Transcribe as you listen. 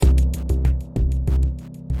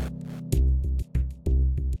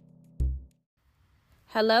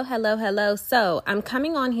Hello, hello, hello. So I'm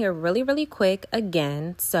coming on here really quick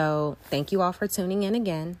again. So thank you all for tuning in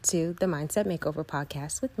again to the Mindset Makeover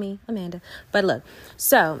podcast with me, Amanda. But look,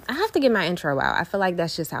 so I have to get my intro out. I feel like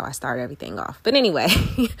that's just how I start everything off. But anyway,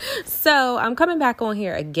 so I'm coming back on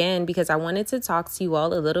here again because I wanted to talk to you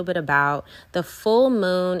all a little bit about the full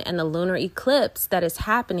moon and the lunar eclipse that is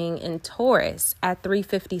happening in Taurus at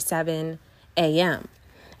 3:57 a.m.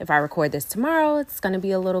 If I record this tomorrow, it's going to be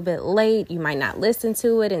a little bit late. You might not listen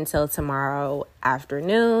to it until tomorrow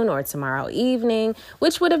afternoon or tomorrow evening,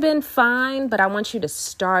 which would have been fine. But I want you to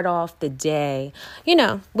start off the day,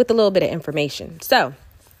 with a little bit of information. So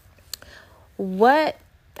what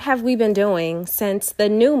have we been doing since the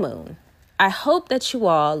new moon? I hope that you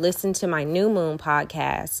all listened to my new moon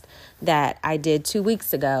podcast that I did 2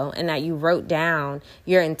 weeks ago and that you wrote down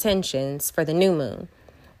your intentions for the new moon.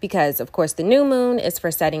 Because, of course, the new moon is for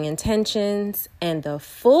setting intentions and the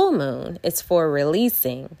full moon is for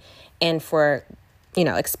releasing and for,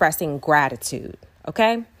 expressing gratitude.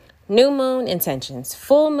 Okay? New moon, intentions.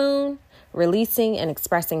 Full moon, releasing and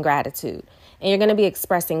expressing gratitude. And you're going to be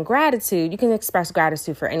expressing gratitude. You can express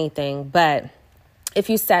gratitude for anything. But if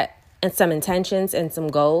you set some intentions and some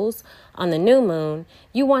goals on the new moon,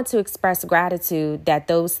 you want to express gratitude that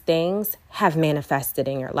those things have manifested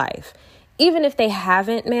in your life. Even if they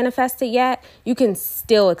haven't manifested yet, you can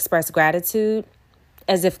still express gratitude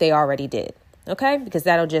as if they already did, okay? Because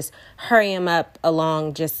that'll just hurry them up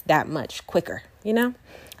along just that much quicker,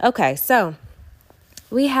 Okay, so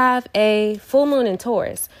we have a full moon in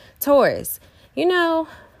Taurus. Taurus, I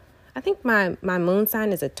think my moon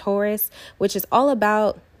sign is a Taurus, which is all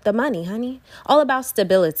about the money, honey. All about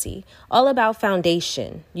stability, all about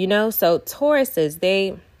foundation, So Tauruses,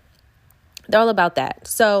 they're all about that.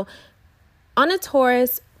 So on a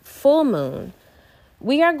Taurus full moon,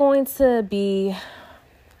 we are going to be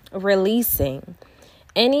releasing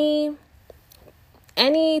any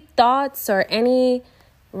thoughts or any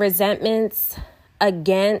resentments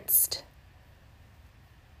against,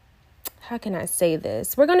 how can I say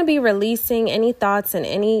this? We're going to be releasing any thoughts and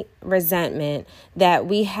any resentment that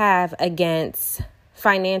we have against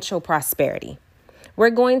financial prosperity. We're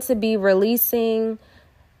going to be releasing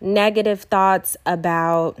negative thoughts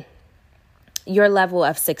about your level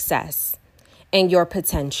of success and your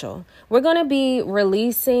potential. We're going to be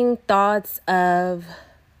releasing thoughts of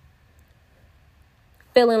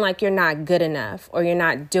feeling like you're not good enough or you're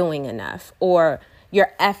not doing enough or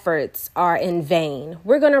your efforts are in vain.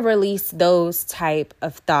 We're going to release those type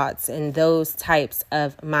of thoughts and those types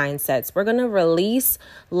of mindsets. We're going to release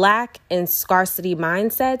lack and scarcity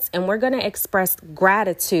mindsets, and we're going to express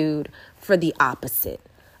gratitude for the opposite.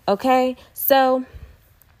 Okay? So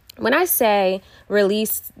when I say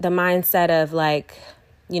release the mindset of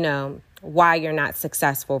why you're not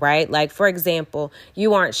successful, right? Like, for example,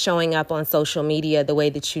 you aren't showing up on social media the way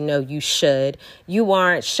that you know you should. You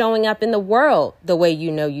aren't showing up in the world the way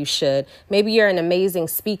you know you should. Maybe you're an amazing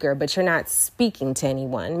speaker, but you're not speaking to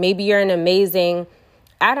anyone. Maybe you're an amazing,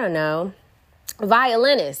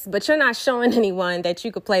 violinist, but you're not showing anyone that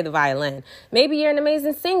you could play the violin. Maybe you're an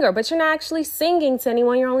amazing singer, but you're not actually singing to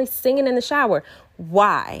anyone. You're only singing in the shower.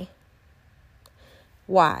 Why?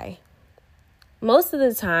 Most of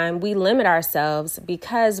the time, we limit ourselves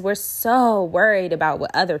because we're so worried about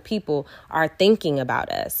what other people are thinking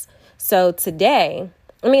about us. So today,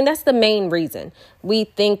 that's the main reason. We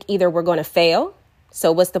think either we're going to fail,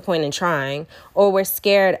 so what's the point in trying, or we're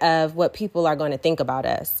scared of what people are going to think about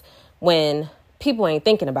us when people ain't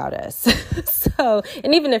thinking about us.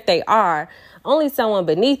 And even if they are, only someone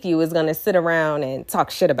beneath you is going to sit around and talk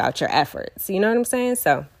shit about your efforts. You know what I'm saying?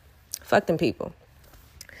 So fuck them people.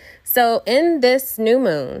 So in this new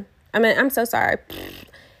moon, in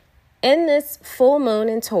this full moon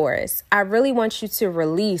in Taurus, I really want you to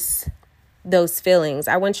release those feelings.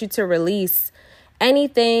 I want you to release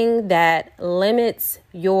anything that limits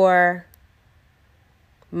your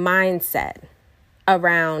mindset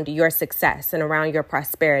around your success and around your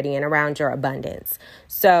prosperity and around your abundance.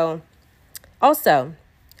 So also,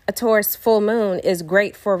 a Taurus full moon is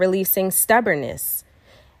great for releasing stubbornness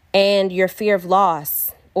and your fear of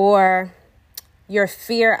loss, or your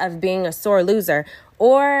fear of being a sore loser,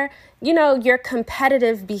 or, your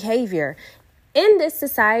competitive behavior. In this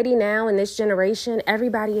society now, in this generation,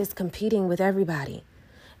 everybody is competing with everybody.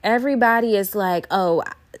 Everybody is like,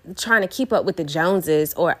 trying to keep up with the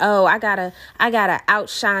Joneses, or, I gotta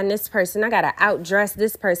outshine this person. I gotta outdress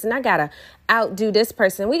this person. I gotta outdo this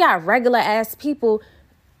person. We got regular ass people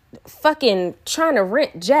fucking trying to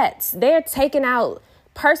rent jets. They're taking out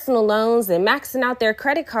personal loans and maxing out their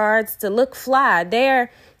credit cards to look fly.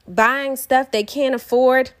 They're buying stuff they can't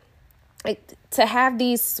afford to have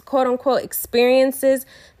these quote unquote experiences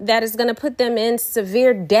that is going to put them in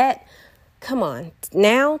severe debt. Come on.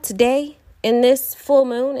 Now, today, in this full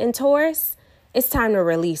moon in Taurus, it's time to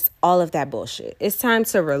release all of that bullshit. It's time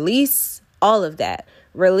to release all of that.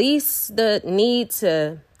 Release the need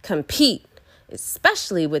to compete,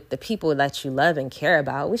 especially with the people that you love and care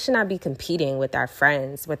about. We should not be competing with our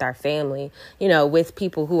friends, with our family, with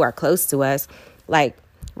people who are close to us. Like,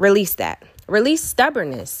 release that. Release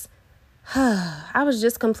stubbornness. I was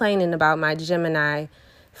just complaining about my Gemini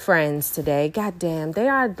friends today. Goddamn, they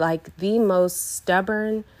are like the most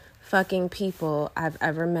stubborn fucking people I've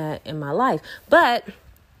ever met in my life. But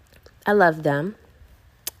I love them.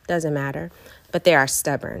 Doesn't matter. But they are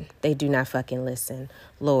stubborn. They do not fucking listen.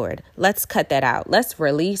 Lord, let's cut that out. Let's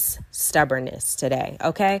release stubbornness today,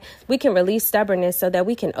 okay? We can release stubbornness so that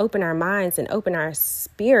we can open our minds and open our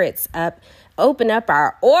spirits up, open up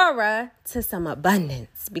our aura to some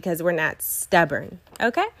abundance because we're not stubborn,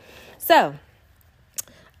 okay? So,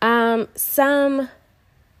 some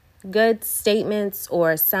good statements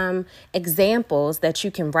or some examples that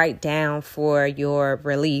you can write down for your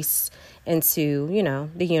release into,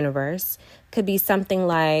 the universe could be something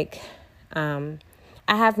like, I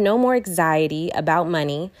have no more anxiety about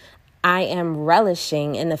money. I am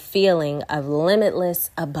relishing in the feeling of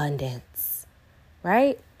limitless abundance,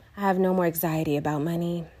 right? I have no more anxiety about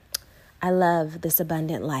money. I love this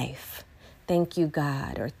abundant life. Thank you,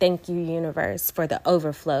 God, or thank you, universe, for the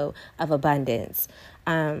overflow of abundance.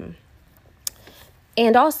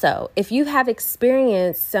 And also, if you have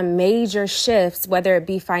experienced some major shifts, whether it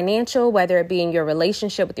be financial, whether it be in your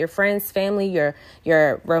relationship with your friends, family,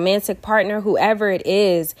 your romantic partner, whoever it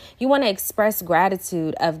is, you want to express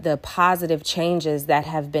gratitude of the positive changes that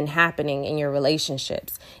have been happening in your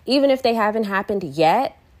relationships. Even if they haven't happened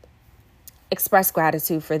yet, express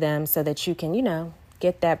gratitude for them so that you can,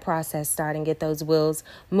 get that process started and get those wheels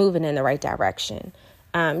moving in the right direction.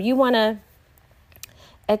 You want to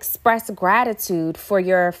express gratitude for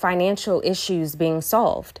your financial issues being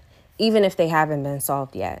solved, even if they haven't been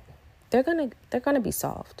solved yet. They're gonna be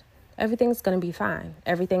solved. Everything's gonna be fine.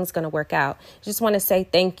 Everything's gonna work out. Just want to say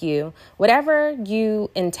thank you. Whatever you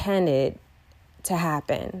intended to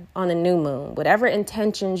happen on the new moon, whatever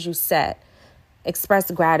intentions you set, express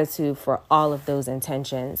gratitude for all of those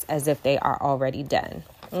intentions as if they are already done.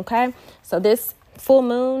 Okay? So this full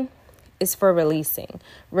moon is for releasing.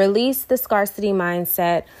 Release the scarcity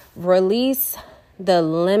mindset, release the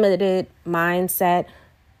limited mindset,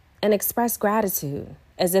 and express gratitude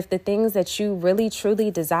as if the things that you really,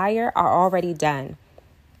 truly desire are already done.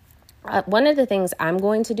 One of the things I'm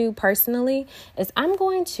going to do personally is I'm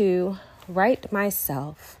going to write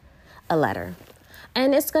myself a letter.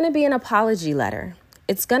 And it's going to be an apology letter.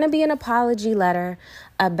 It's going to be an apology letter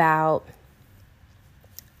about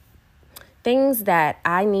things that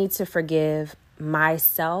I need to forgive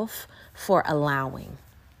myself for allowing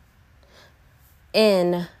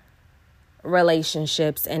in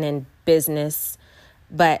relationships and in business,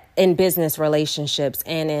 but in business relationships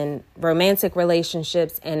and in romantic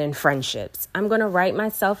relationships and in friendships. I'm going to write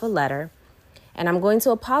myself a letter and I'm going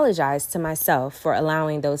to apologize to myself for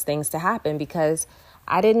allowing those things to happen because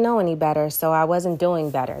I didn't know any better, so I wasn't doing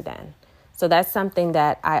better then. So that's something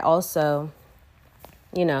that I also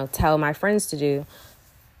tell my friends to do.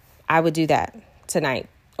 I would do that tonight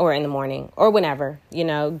or in the morning or whenever,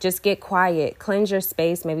 just get quiet, cleanse your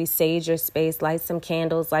space, maybe sage your space, light some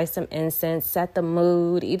candles, light some incense, set the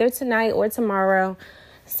mood either tonight or tomorrow,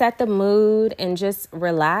 set the mood and just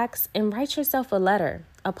relax and write yourself a letter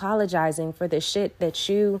apologizing for the shit that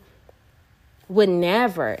you would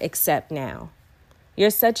never accept now.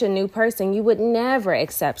 You're such a new person. You would never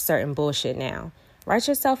accept certain bullshit now. Write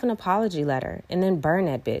yourself an apology letter and then burn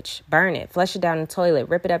that bitch. Burn it. Flush it down the toilet.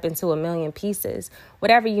 Rip it up into a million pieces.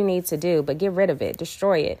 Whatever you need to do, but get rid of it.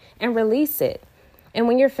 Destroy it and release it. And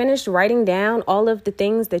when you're finished writing down all of the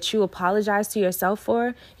things that you apologize to yourself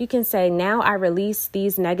for, you can say, now I release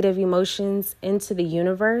these negative emotions into the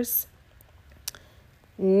universe,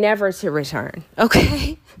 never to return.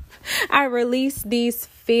 Okay? I release these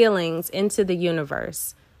feelings into the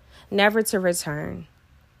universe, never to return.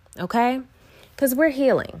 Okay? Because we're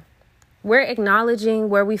healing. We're acknowledging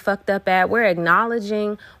where we fucked up at. We're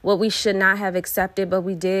acknowledging what we should not have accepted, but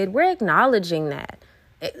we did. We're acknowledging that.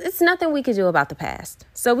 It's nothing we could do about the past.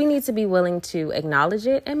 So we need to be willing to acknowledge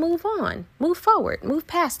it and move on, move forward, move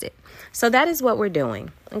past it. So that is what we're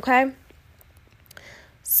doing. Okay.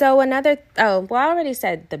 So I already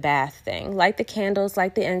said the bath thing. Light the candles,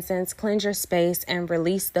 light the incense, cleanse your space and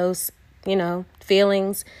release those,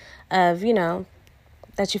 feelings of,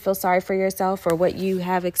 that you feel sorry for yourself or what you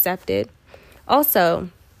have accepted. Also,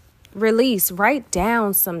 write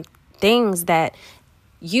down some things that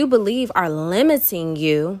you believe are limiting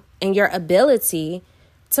you and your ability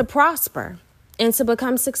to prosper and to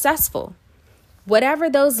become successful. Whatever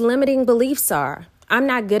those limiting beliefs are. I'm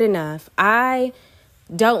not good enough. I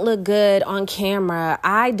don't look good on camera.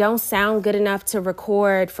 I don't sound good enough to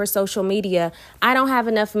record for social media. I don't have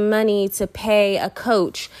enough money to pay a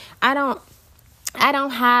coach. I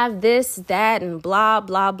don't have this, that, and blah,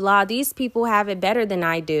 blah, blah. These people have it better than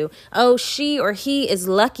I do. Oh, she or he is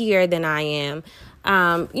luckier than I am.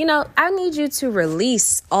 I need you to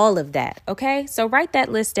release all of that. Okay. So write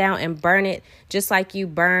that list down and burn it just like you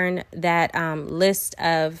burn that list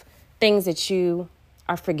of things that you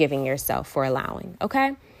are forgiving yourself for allowing.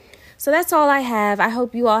 Okay. So that's all I have. I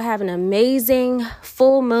hope you all have an amazing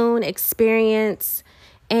full moon experience.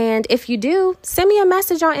 And if you do, send me a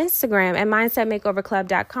message on Instagram at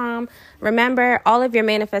mindsetmakeoverclub.com. Remember, all of your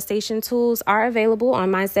manifestation tools are available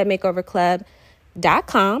on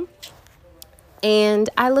mindsetmakeoverclub.com. And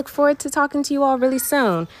I look forward to talking to you all really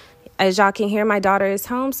soon. As y'all can hear, my daughter is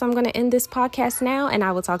home, so I'm going to end this podcast now, and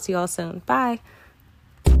I will talk to you all soon. Bye.